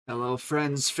Hello,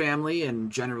 friends, family,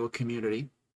 and general community.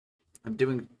 I'm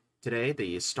doing today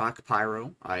the stock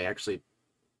pyro. I actually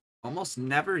almost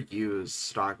never use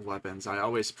stock weapons. I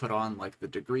always put on like the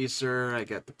degreaser, I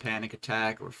get the panic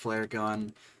attack or flare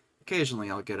gun. Occasionally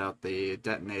I'll get out the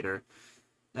detonator.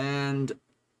 And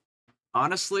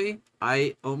honestly,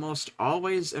 I almost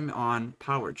always am on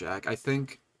power jack. I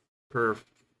think for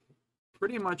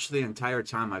pretty much the entire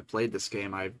time I've played this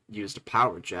game, I've used a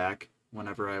power jack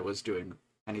whenever I was doing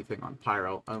anything on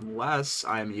pyro, unless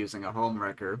I'm using a home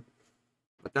wrecker,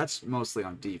 but that's mostly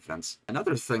on defense.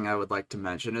 Another thing I would like to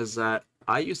mention is that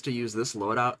I used to use this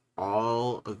loadout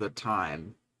all the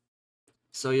time.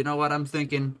 So you know what, I'm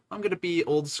thinking, I'm gonna be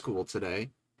old school today,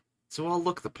 so I'll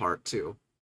look the part too.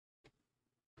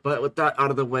 But with that out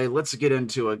of the way, let's get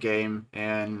into a game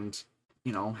and,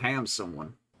 ham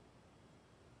someone.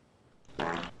 We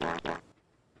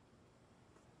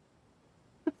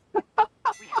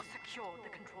have secured the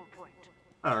control point.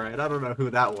 Alright, I don't know who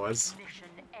that was. Mission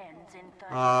ends in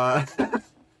 30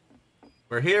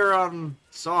 We're here on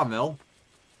Sawmill.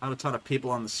 Not a ton of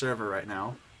people on the server right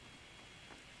now.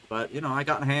 But, I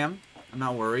got ham. I'm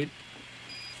not worried.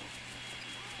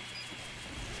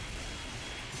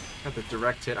 Got the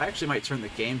direct hit. I actually might turn the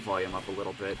game volume up a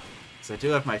little bit, because I do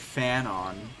have my fan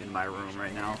on in my room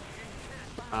right now.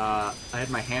 I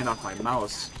had my hand off my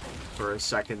mouse for a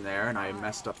second there, and I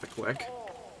messed up the click.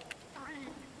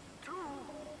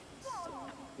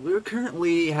 We're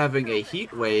currently having a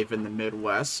heat wave in the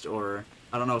Midwest, or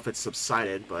I don't know if it's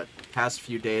subsided, but past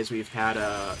few days we've had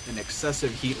an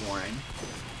excessive heat warning.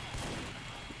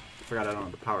 Forgot I don't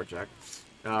have the power jack.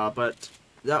 But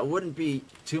that wouldn't be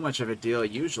too much of a deal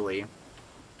usually.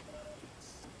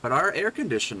 But our air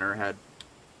conditioner had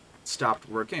stopped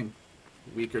working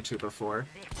a week or two before.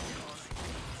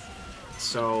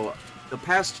 So the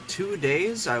past 2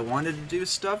 days I wanted to do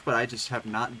stuff, but I just have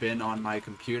not been on my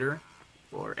computer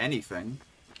or anything.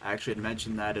 I actually had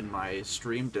mentioned that in my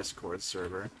stream Discord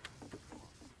server,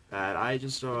 that I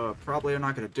just probably am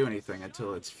not going to do anything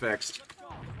until it's fixed.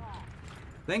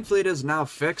 Thankfully it is now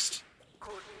fixed.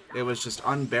 It was just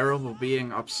unbearable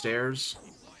being upstairs,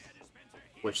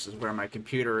 which is where my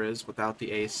computer is without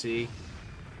the AC.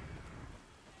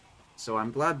 So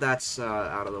I'm glad that's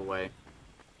out of the way.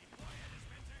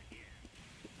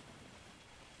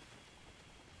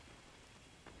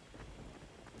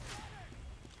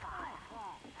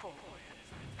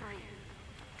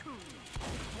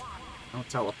 No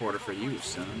teleporter for you,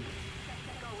 son.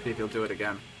 See if he'll do it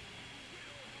again.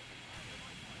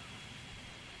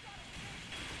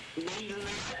 Up your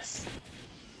ass.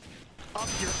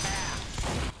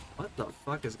 What the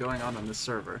fuck is going on this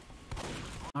server?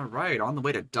 Alright, on the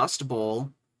way to Dust Bowl.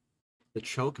 The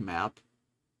choke map.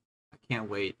 I can't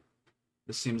wait.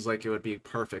 This seems like it would be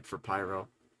perfect for Pyro.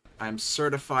 I'm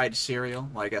certified cereal.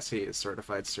 Well, I guess he is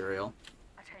certified cereal.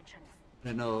 Attention. I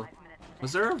don't know.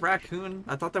 Was there a raccoon?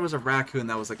 I thought there was a raccoon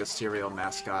that was like a cereal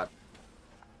mascot.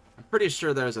 I'm pretty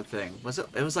sure there's a thing. Was it?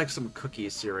 It was like some cookie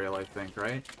cereal, I think,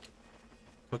 right?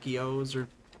 Cookie O's or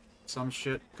some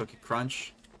shit. Cookie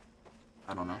Crunch.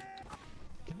 I don't know.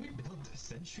 Can we build a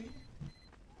sentry?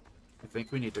 I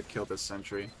think we need to kill this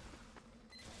sentry.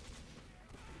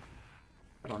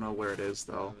 I don't know where it is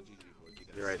though.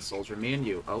 You're right, soldier. Me and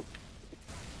you. Oh.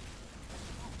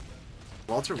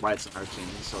 Walter White's on our team,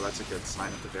 so that's a good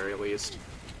sign at the very least.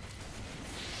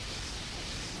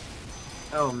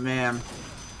 Oh man.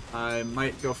 I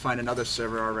might go find another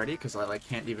server already, because I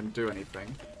can't even do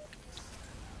anything.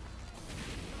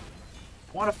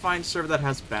 I want to find a server that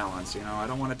has balance, I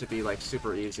don't want it to be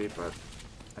super easy, but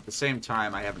at the same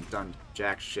time I haven't done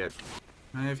jack shit.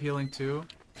 Can I have healing too?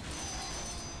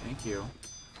 Thank you.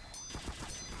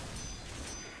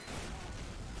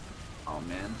 Oh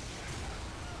man.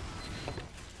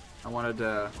 I wanted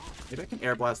to... Maybe I can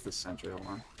air blast this sentry, hold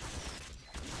on.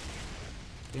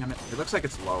 Damn it. It looks like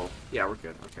it's low. Yeah, we're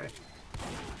good, okay.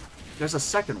 There's a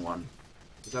second one.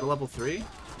 Is that a level 3?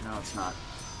 No, it's not.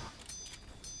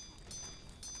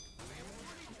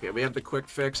 Okay, we have the quick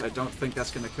fix. I don't think that's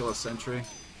gonna kill a sentry.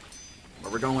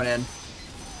 But we're going in.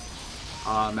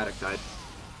 Medic died.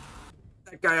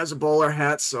 That guy has a bowler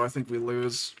hat, so I think we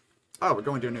lose. Oh, we're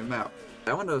going to a new map.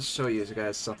 I want to show you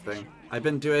guys something. I've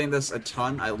been doing this a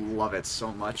ton. I love it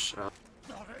so much.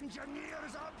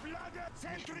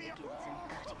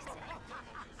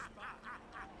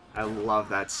 I love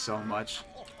that so much.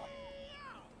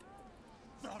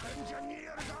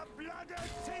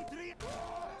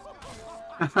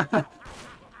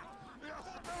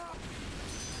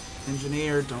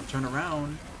 Engineer, don't turn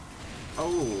around.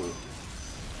 Oh.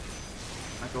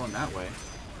 Not going that way.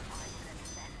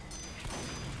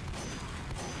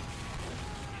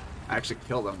 I actually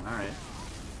killed him. Alright.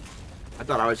 I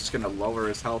thought I was just gonna lower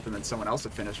his health and then someone else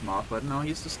would finish him off, but no,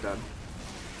 he's just dead.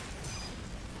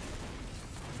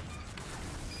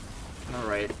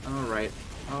 Alright, alright,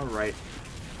 alright.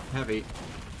 Heavy.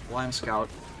 Lime Scout.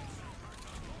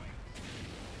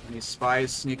 Any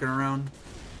spies sneaking around?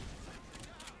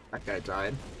 That guy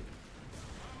died.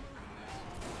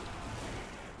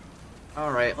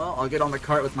 Alright, well, I'll get on the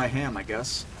cart with my ham, I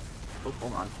guess. Oh,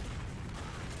 hold on.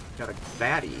 Got a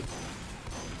baddie.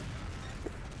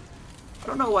 I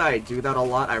don't know why I do that a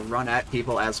lot. I run at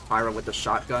people as Pyro with the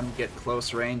shotgun, get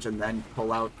close range, and then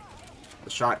pull out the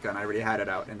shotgun. I already had it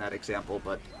out in that example,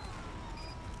 but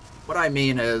what I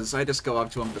mean is I just go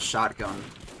up to him with the shotgun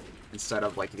instead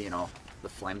of, like, you know, the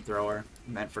flamethrower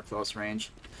meant for close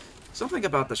range. Something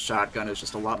about the shotgun is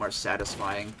just a lot more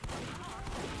satisfying.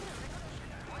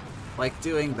 Like,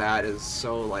 doing that is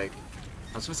so, like,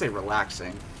 I was gonna say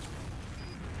relaxing.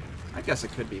 I guess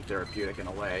it could be therapeutic in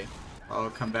a way. Oh,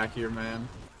 come back here, man.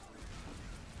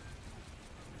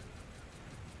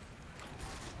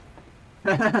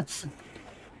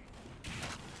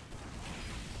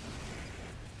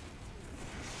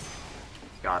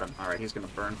 Got him. Alright, he's gonna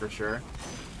burn for sure.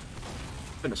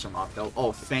 Finish him off, though.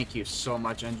 Oh, thank you so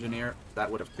much, engineer. That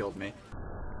would have killed me.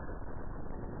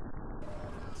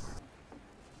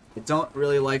 I don't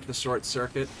really like the short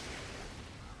circuit,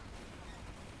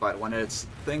 but when it's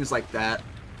things like that,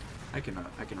 I can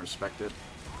respect it.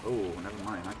 Oh, never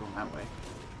mind. Not going that way.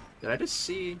 Did I just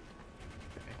see?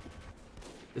 Okay.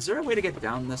 Is there a way to get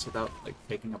down this without like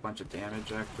taking a bunch of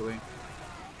damage? Actually.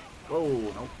 Whoa,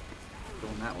 nope.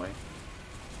 Going that way.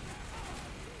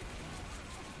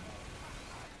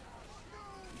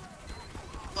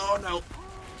 Oh no.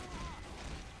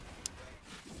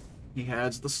 He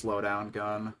has the slowdown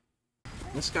gun.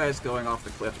 This guy is going off the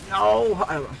cliff. No!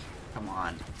 Come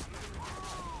on.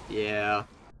 Yeah.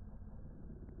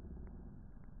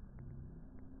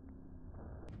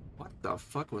 What the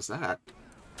fuck was that?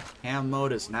 Ham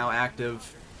mode is now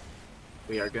active.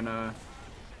 We are gonna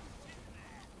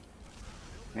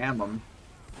ham him.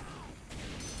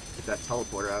 Get that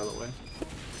teleporter out of the way.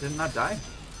 Did not die?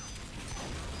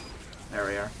 There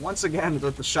we are. Once again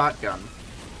with the shotgun.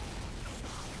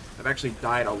 I've actually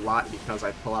died a lot because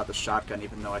I pull out the shotgun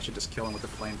even though I should just kill him with the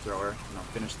flamethrower and I'll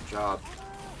finish the job.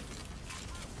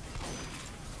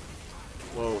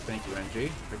 Whoa, thank you,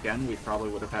 NG. Again, we probably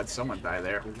would have had someone die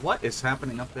there. What is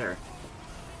happening up there?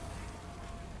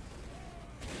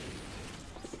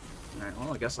 Alright,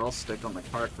 well, I guess I'll stick on the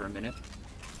cart for a minute.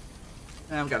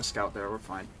 Eh, we got a scout there, we're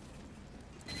fine.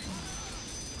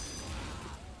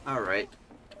 Alright.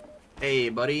 Hey,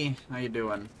 buddy. How you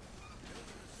doing?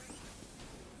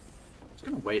 Just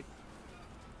gonna wait.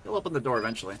 He'll open the door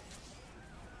eventually.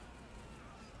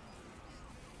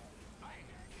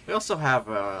 We also have,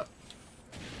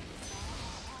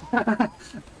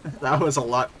 that was a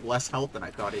lot less health than I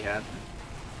thought he had.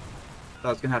 Thought I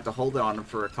was gonna have to hold it on him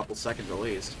for a couple seconds at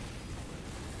least.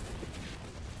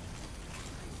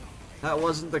 That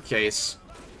wasn't the case.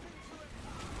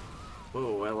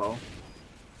 Whoa, hello.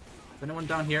 Is anyone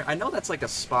down here? I know that's like a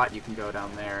spot you can go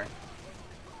down there.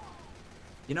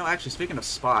 You know, actually, speaking of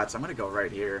spots, I'm gonna go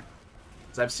right here.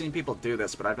 Because I've seen people do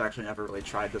this, but I've actually never really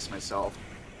tried this myself.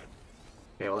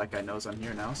 Okay, well that guy knows I'm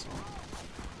here now, so...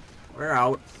 We're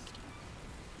out.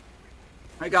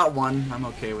 I got one. I'm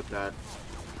okay with that.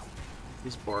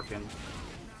 He's borking.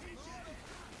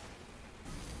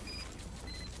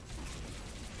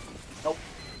 Nope.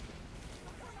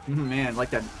 Man, like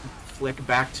that flick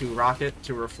back to rocket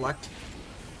to reflect.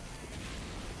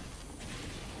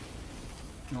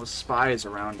 No spies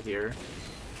around here.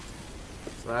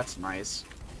 So that's nice.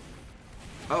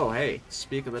 Oh, hey,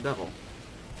 speak of the devil.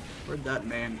 Where'd that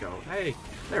man go? Hey,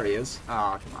 there he is.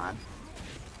 Aw, oh, come on.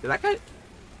 Did that guy...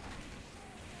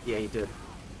 Yeah, he did.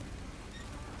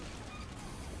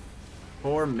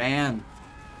 Poor man.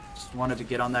 Just wanted to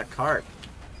get on that cart.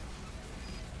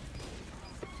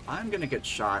 I'm gonna get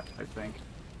shot, I think.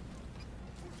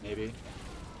 Maybe.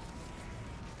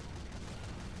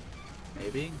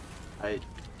 Maybe? It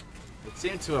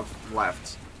seemed to have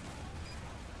left.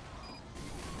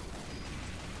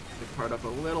 The cart up a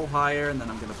little higher, and then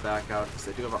I'm gonna back out because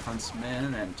they do have a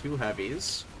huntsman and 2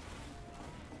 heavies.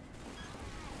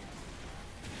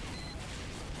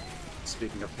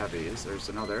 Speaking of heavies, there's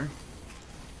another.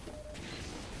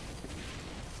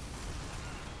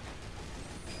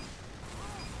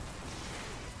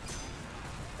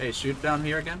 Hey, shoot down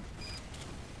here again?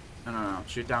 No.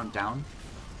 Shoot down.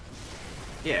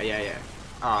 Yeah.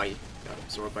 Oh, you got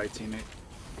absorbed by a teammate.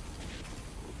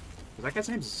 Is that guy's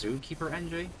name Zookeeper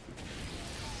NJ?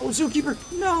 Oh, Zookeeper!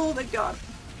 No, they got him.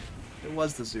 It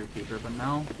was the zookeeper, but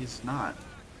now he's not.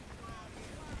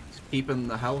 He's keeping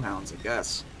the hellhounds, I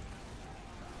guess.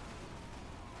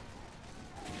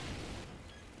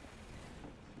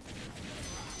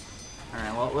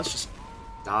 Alright, well, let's just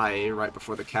die right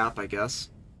before the cap, I guess.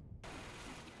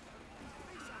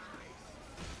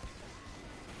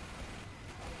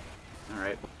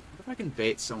 Alright, what if I can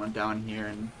bait someone down here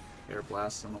and air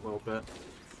blast them a little bit?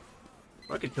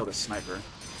 Or I could kill the sniper.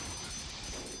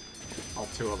 All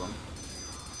two of them.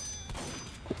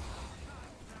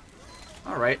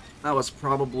 Alright, that was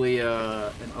probably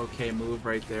an okay move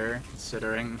right there,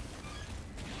 considering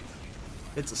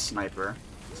it's a sniper.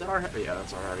 Is that our heavy? Yeah,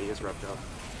 that's our heavy. He is revved up.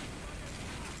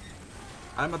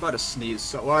 I'm about to sneeze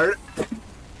so hard.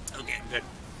 Okay, good.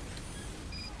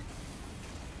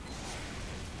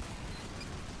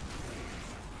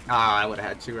 Ah, I would have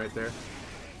had two right there.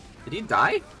 Did he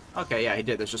die? Okay, yeah, he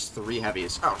did. There's just 3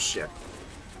 heavies. Oh, shit.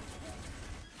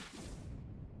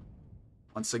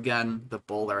 Once again, the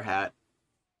bowler hat.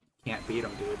 Can't beat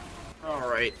him, dude.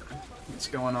 Alright. What's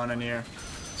going on in here?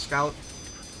 Scout?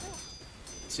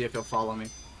 See if he'll follow me.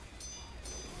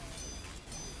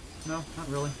 No, not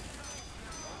really.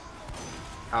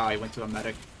 Oh, he went to a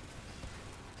medic.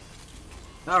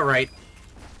 Alright.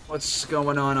 What's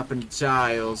going on up in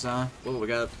Tiles, huh? Whoa, we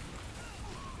got...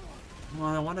 Well,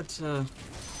 I wanted to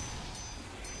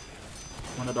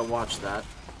watch that.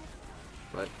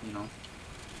 But, you know.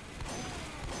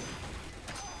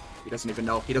 He doesn't even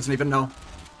know. He doesn't even know.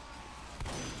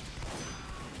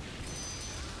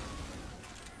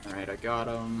 Alright, I got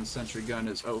him. Sentry gun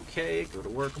is okay. Go to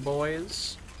work,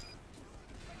 boys.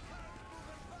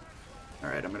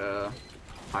 Alright, I'm gonna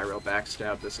pyro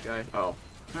backstab this guy. Oh.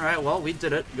 Alright, well, we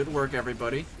did it. Good work,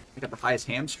 everybody. We got the highest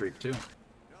ham streak, too.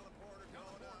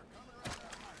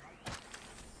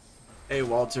 Hey,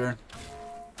 Walter.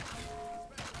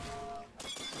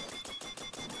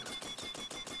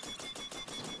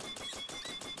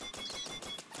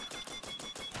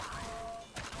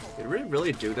 Did we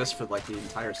really do this for, like, the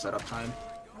entire setup time?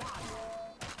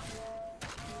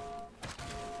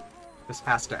 This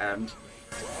has to end.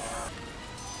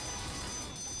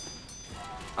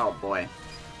 Oh, boy.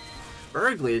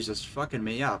 Burgley is just fucking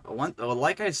me up. Oh,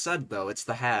 like I said, though, it's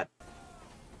the hat.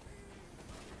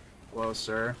 Hello,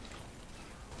 sir.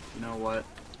 You know what?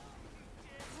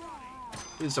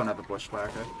 Please don't have a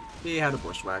bushwhacker. He had a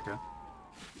bushwhacker.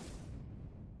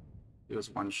 He was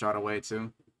one shot away,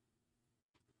 too.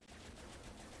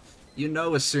 You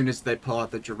know, as soon as they pull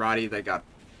out the Girardi, they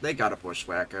got a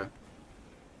bushwhacker.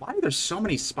 Why are there so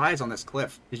many spies on this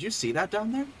cliff? Did you see that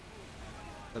down there?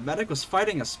 The medic was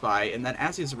fighting a spy, and then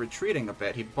as he's retreating a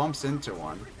bit, he bumps into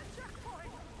one.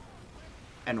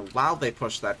 And while they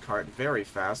push that cart very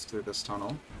fast through this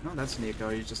tunnel... No, that's Nico.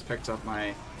 You just picked up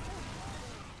my...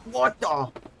 What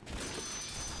the...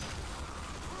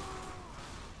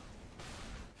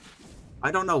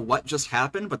 I don't know what just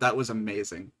happened, but that was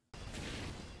amazing.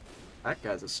 That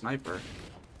guy's a sniper.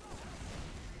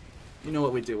 You know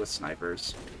what we do with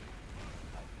snipers.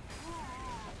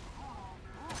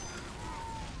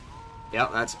 Yeah,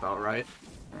 that's about right.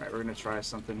 Alright, we're gonna try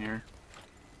something here.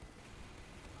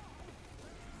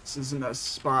 This isn't a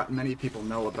spot many people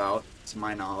know about, to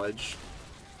my knowledge.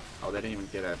 Oh, they didn't even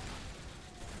get it.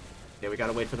 Yeah, we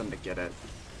gotta wait for them to get it.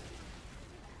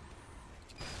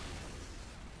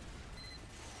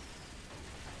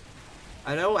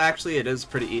 I know, actually, it is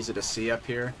pretty easy to see up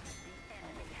here.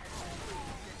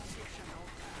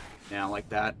 Yeah, like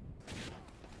that.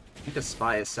 I think a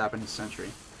spy is sapping his sentry.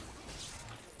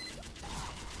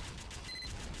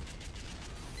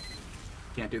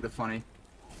 Can't do the funny.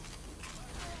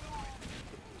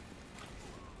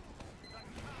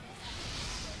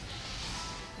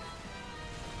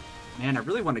 Man, I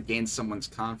really want to gain someone's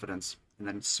confidence and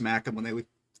then smack them when they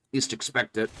least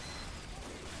expect it.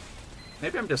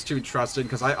 Maybe I'm just too trusted,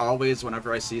 because I always,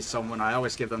 whenever I see someone, I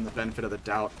always give them the benefit of the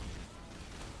doubt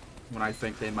when I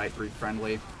think they might be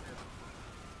friendly. And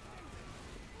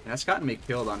that's gotten me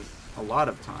killed on a lot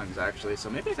of times, actually, so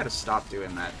maybe I gotta stop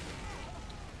doing that.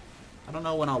 I don't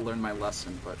know when I'll learn my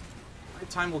lesson, but my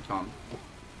time will come.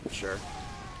 I'm sure.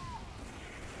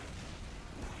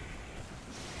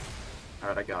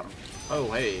 Alright, I got him.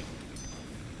 Oh, hey.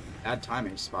 Bad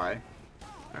timing, spy.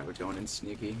 Alright, we're going in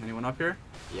sneaky. Anyone up here?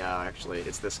 Yeah, actually,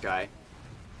 it's this guy.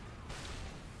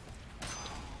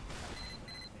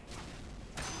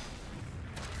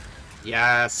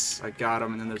 Yes! I got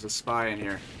him, and then there's a spy in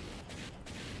here.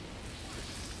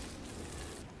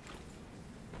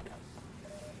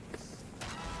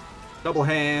 Double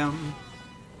ham!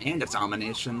 And it's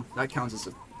domination. That counts as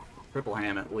a triple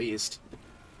ham at least.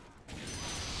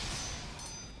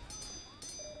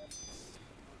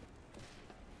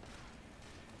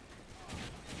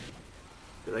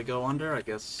 Did they go under? I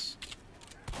guess...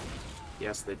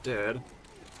 Yes, they did.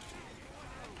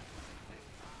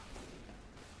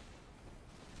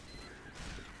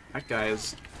 That guy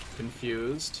is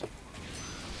confused.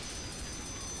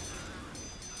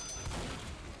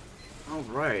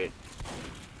 Alright.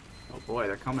 Oh boy,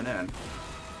 they're coming in.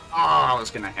 Oh, I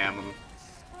was gonna ham him.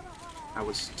 I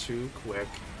was too quick.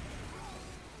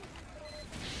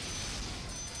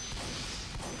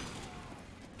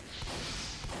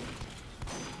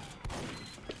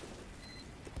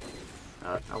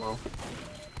 Hello.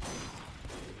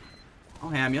 I'll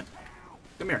ham you.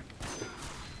 Come here.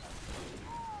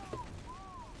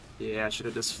 Yeah, I should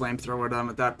have just flamethrowered them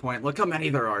at that point. Look how many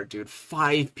there are, dude.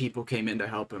 5 people came in to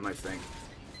help him, I think.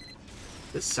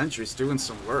 This sentry's doing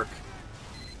some work.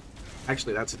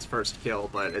 Actually, that's its first kill,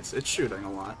 but it's shooting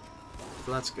a lot.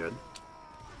 So that's good.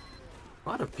 A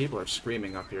lot of people are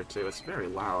screaming up here, too. It's very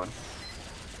loud.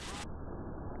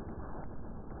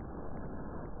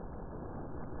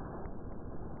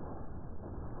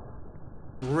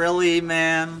 Really,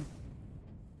 man?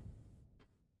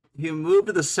 You moved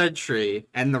the sentry,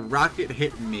 and the rocket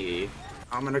hit me.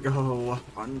 I'm gonna go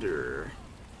under.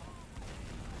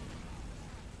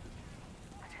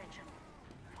 Attention.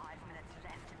 5 minutes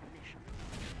left in the mission.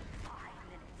 5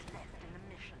 minutes left in the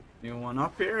mission. Anyone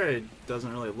up here? It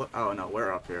doesn't really look... Oh, no,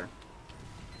 we're up here.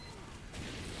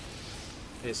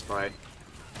 Hey, Spy.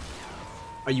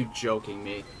 Are you joking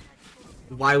me?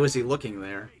 Why was he looking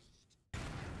there?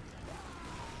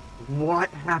 What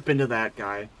happened to that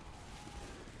guy?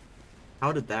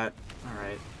 How did that...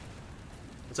 Alright.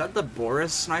 Was that the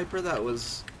Boris sniper that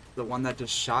was the one that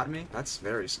just shot me? That's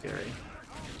very scary.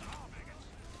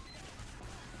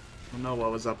 I don't know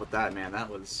what was up with that, man. That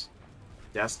was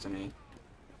destiny.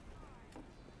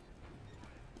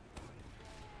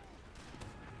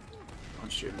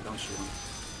 Don't shoot him, don't shoot him.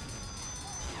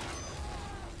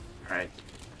 Alright.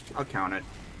 I'll count it.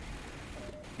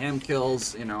 Ham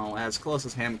kills, you know, as close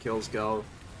as ham kills go,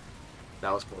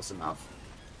 that was close enough.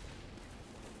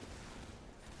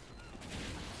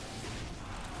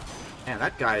 Man,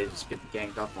 that guy is getting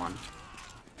ganged up on.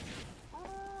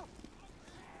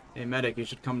 Hey, medic, you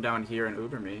should come down here and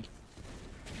Uber me.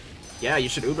 Yeah, you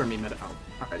should Uber me, medic. Oh,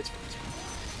 alright, it's fine, it's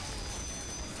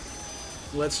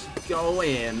fine. Let's go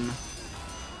in.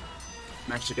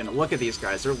 I'm actually gonna look at these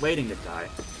guys. They're waiting to die.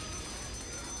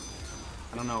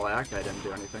 I don't know why that guy didn't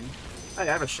do anything. Hey,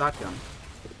 I have a shotgun.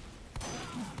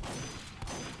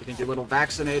 You think your little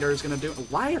vaccinator is gonna do it?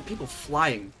 Why are people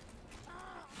flying?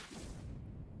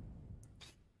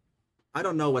 I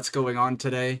don't know what's going on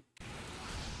today.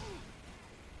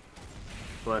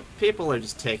 But people are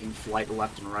just taking flight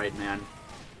left and right, man.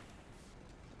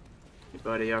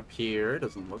 Anybody up here?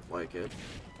 Doesn't look like it.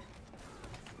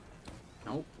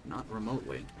 Nope, not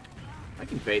remotely. I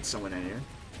can bait someone in here.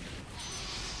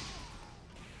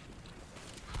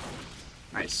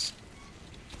 Nice.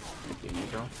 Thank you,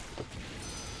 Nico.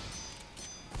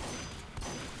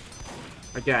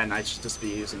 Again, I should just be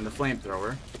using the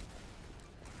flamethrower.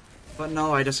 But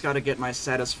no, I just gotta get my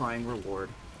satisfying reward.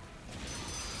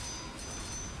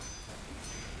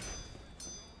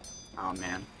 Oh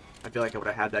man. I feel like I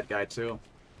would've had that guy too.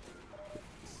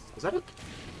 Was that a...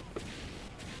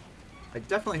 I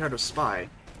definitely heard a spy.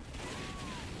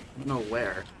 I don't know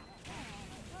where.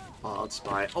 Oh, it's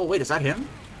spy. Oh wait, is that him?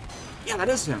 Yeah, that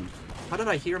is him. How did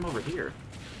I hear him over here?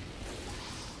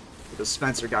 The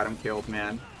Spencer got him killed,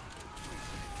 man.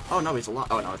 Oh no, he's alive.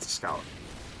 Oh no, it's a scout.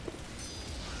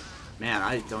 Man,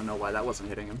 I don't know why that wasn't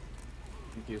hitting him.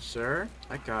 Thank you, sir.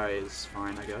 That guy is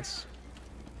fine, I guess.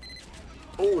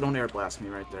 Oh, don't air blast me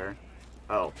right there.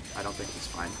 Oh, I don't think he's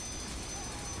fine.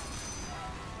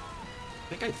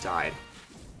 I think I died.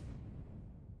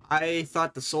 I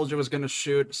thought the soldier was gonna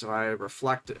shoot, so I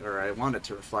reflected, or I wanted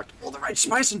to reflect. Oh, the right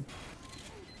spicing!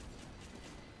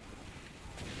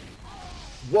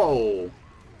 Whoa!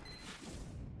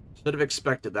 Should have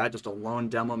expected that. Just a lone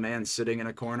demo man sitting in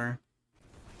a corner,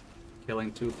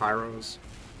 killing 2 pyros.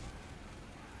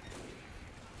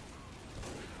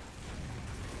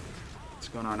 What's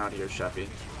going on out here, Sheffy?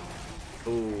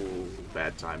 Ooh,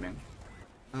 bad timing.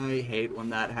 I hate when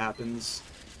that happens.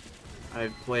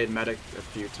 I've played medic a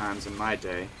few times in my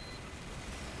day.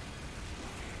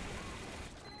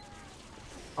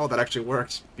 Oh, that actually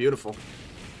worked. Beautiful.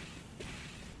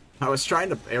 I was trying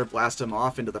to air blast him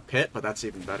off into the pit, but that's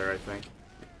even better, I think.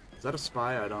 Is that a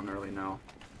spy? I don't really know.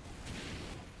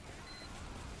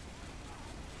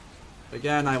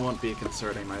 Again, I won't be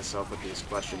concerning myself with these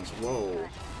questions. Whoa.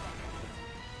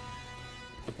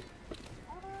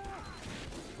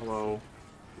 Hello.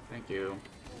 Thank you.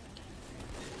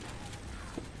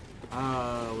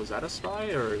 Was that a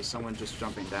spy, or is someone just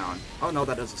jumping down? Oh, no,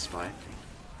 that is a spy.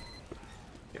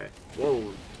 Okay.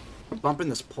 Whoa. I'm bumping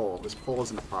this pole. This pole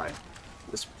isn't a pie.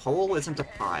 This pole isn't a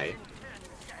pie.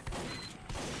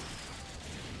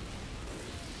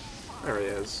 There he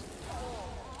is.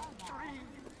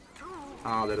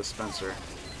 Oh, the dispenser.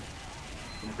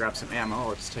 I'm gonna grab some ammo.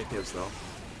 I'll just take his, though.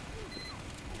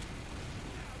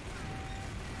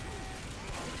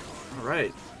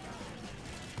 Alright.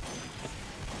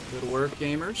 Good work,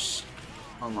 gamers.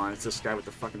 Hold on, it's this guy with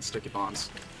the fucking sticky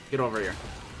bombs. Get over here.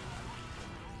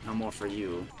 No more for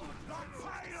you.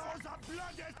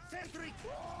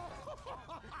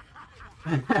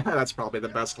 That's probably the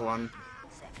best one.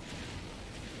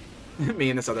 Me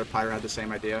and this other pyro had the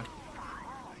same idea.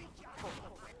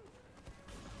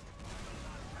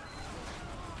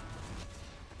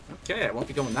 Okay, I won't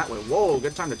be going that way. Whoa,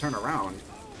 good time to turn around.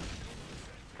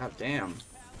 God damn.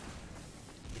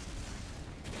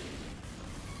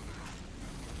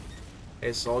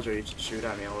 Hey, soldier, you should shoot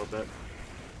at me a little bit.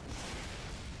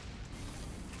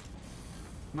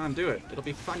 Come on, do it. It'll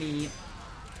be funny.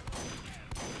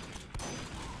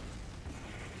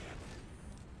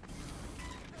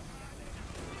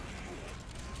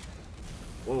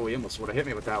 Whoa, he almost would have hit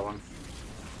me with that one.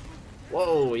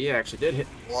 Whoa, he actually did hit.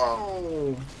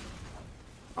 Whoa!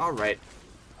 Alright.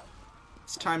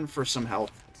 It's time for some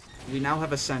health. We now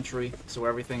have a sentry, so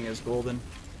everything is golden.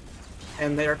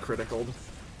 And they are criticaled.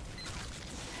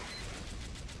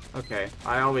 Okay,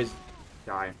 I always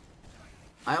die.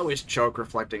 I always choke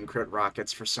reflecting crit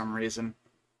rockets for some reason.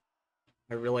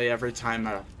 I really, every time,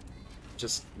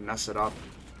 just mess it up.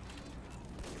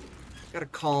 Gotta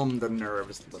calm the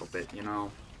nerves a little bit, you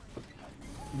know?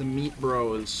 The meat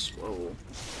bros. Whoa.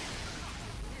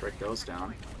 Break those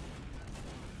down.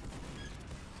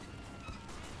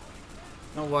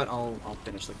 You know what? I'll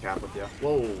finish the cap with you.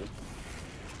 Whoa.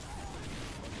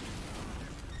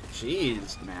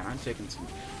 Jeez, man, I'm taking some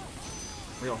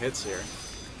real hits here.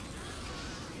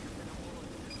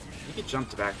 You he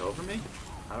jumped back over me?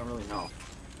 I don't really know.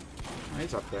 Oh,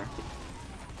 he's up there.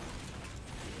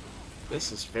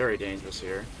 This is very dangerous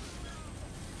here.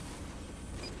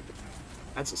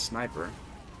 That's a sniper.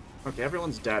 Okay,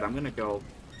 everyone's dead. I'm gonna go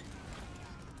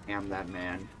ham that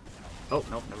man. Oh,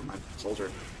 nope, never mind. Soldier.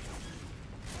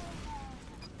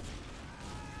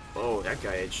 Oh, that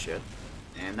guy ate shit.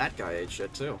 And that guy ate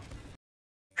shit, too.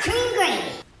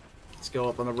 Let's go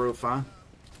up on the roof, huh?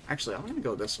 Actually, I'm gonna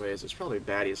go this way. There's probably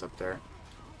baddies up there.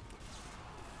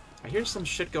 I hear some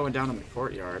shit going down in the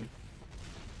courtyard.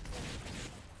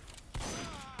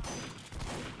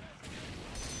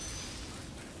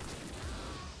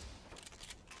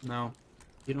 No,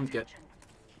 you don't get...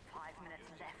 5 minutes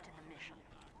left in the mission.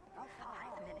 5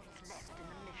 minutes left in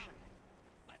the mission.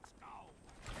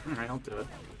 Alright, I'll do it.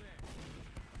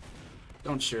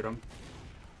 Don't shoot him.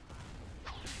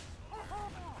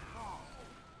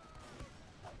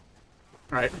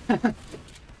 Alright.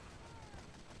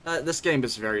 This game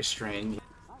is very strange.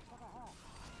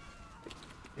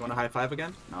 You want a high five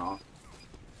again? No.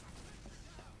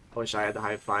 I wish I had the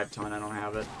high five ton, I don't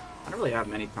have it. I don't really have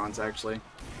many tons, actually.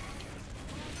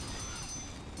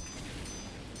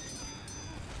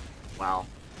 Wow.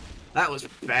 That was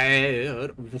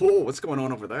bad. Whoa, what's going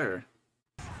on over there?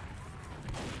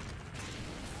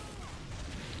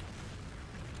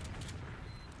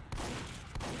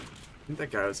 I think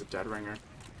that guy was a dead ringer. A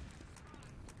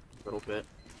little bit.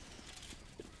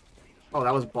 Oh,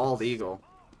 that was Bald Eagle.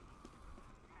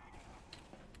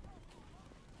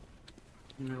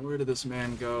 Where did this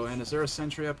man go? And is there a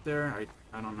sentry up there?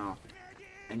 I don't know.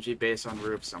 NG base on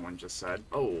roof, someone just said.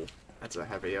 Oh, that's a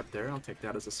heavy up there. I'll take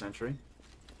that as a sentry.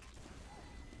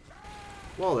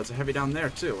 Whoa, there's a heavy down there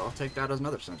too. I'll take that as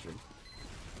another sentry.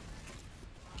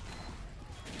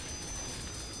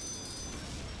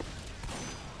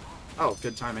 Oh,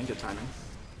 good timing, good timing.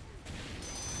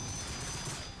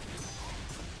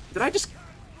 Did I just...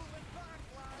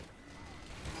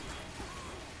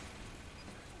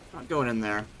 Not going in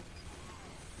there.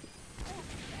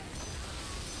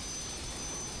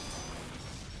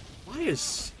 Why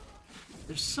is...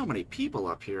 There's so many people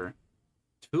up here.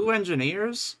 2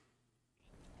 engineers?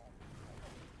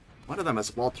 One of them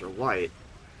is Walter White.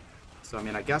 So, I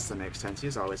mean, I guess that makes sense.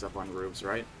 He's always up on roofs,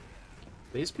 right?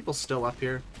 Are these people still up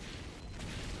here?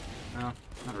 No,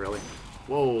 not really.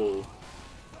 Whoa.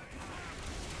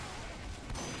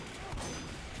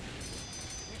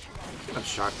 I'm gonna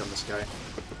shotgun this guy.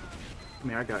 Come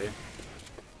here, I got you.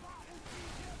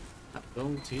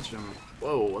 Don't teach him.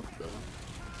 Whoa, what the...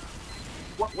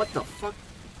 What the fuck?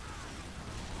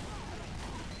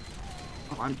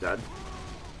 Oh, I'm dead.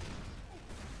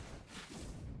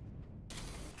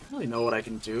 don't really know what I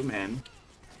can do, man.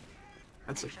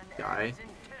 That's a guy. In 10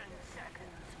 seconds.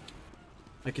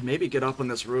 I can maybe get up on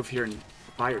this roof here and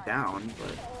fire down,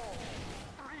 but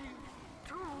 3,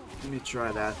 2, let me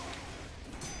try that.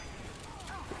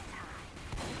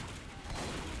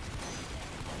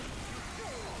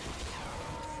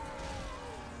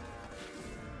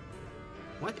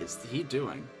 What is he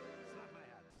doing?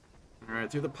 Alright,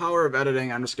 through the power of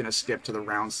editing, I'm just gonna skip to the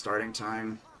round starting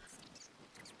time.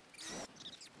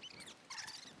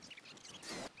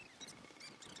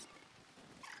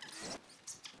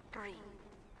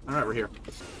 Alright, we're here.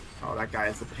 Oh, that guy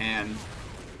has the pan.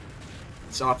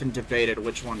 It's often debated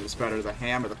which one is better, the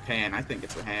ham or the pan. I think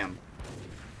it's the ham.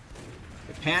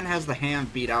 The pan has the ham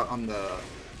beat out on the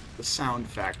sound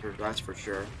factor, that's for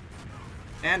sure.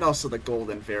 And also the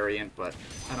golden variant, but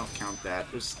I don't count that.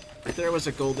 If there was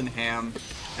a golden ham,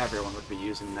 everyone would be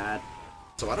using that.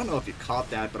 So I don't know if you caught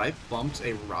that, but I bumped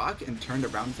a rock and turned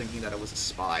around thinking that it was a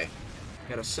spy.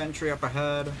 Got a sentry up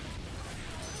ahead.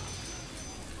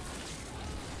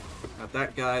 Got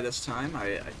that guy this time.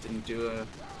 I didn't do a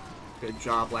good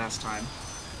job last time.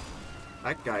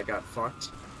 That guy got fucked.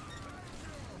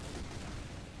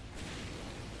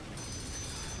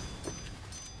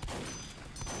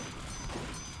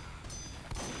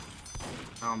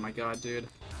 Oh my god, dude.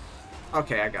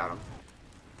 Okay, I got him.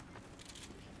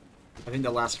 I think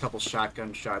the last couple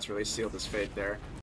shotgun shots really sealed his fate there.